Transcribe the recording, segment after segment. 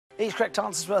Each correct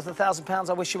answer's worth £1,000.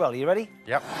 I wish you well. Are you ready?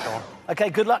 Yep, go on.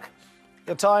 OK, good luck.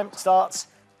 Your time starts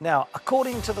now.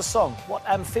 According to the song, what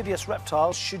amphibious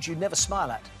reptiles should you never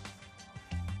smile at?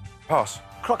 Pass.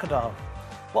 Crocodile.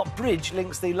 What bridge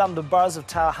links the London boroughs of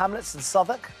Tower Hamlets and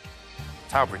Southwark?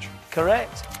 Tower Bridge.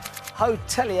 Correct.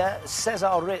 Hotelier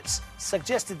Cesar Ritz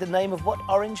suggested the name of what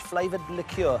orange-flavoured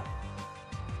liqueur?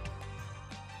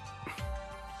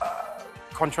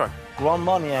 Cointreau. Grand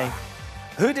Marnier.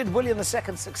 Who did William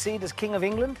II succeed as King of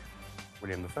England?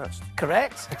 William I.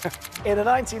 Correct. In a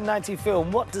 1990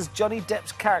 film, what does Johnny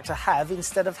Depp's character have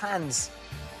instead of hands?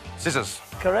 Scissors.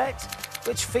 Correct.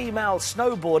 Which female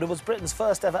snowboarder was Britain's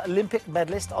first ever Olympic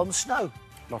medalist on snow?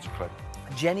 Not a clue.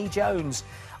 Jenny Jones.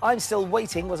 I'm Still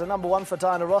Waiting was a #1 for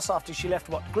Diana Ross after she left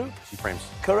what group? Supremes.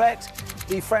 Correct.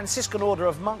 The Franciscan Order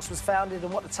of Monks was founded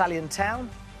in what Italian town?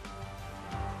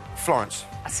 Florence.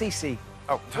 Assisi.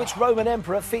 Oh. Which Roman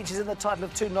emperor features in the title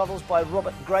of 2 novels by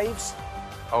Robert Graves?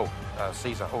 Oh,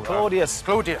 Caesar. Oh, Claudius.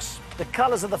 Claudius. The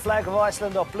colours of the flag of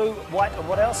Iceland are blue, white and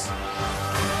what else?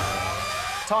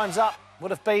 Time's up.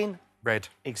 Would have been? Red.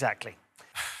 Exactly.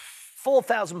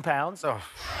 £4,000. Oh.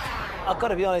 I've got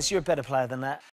to be honest, you're a better player than that.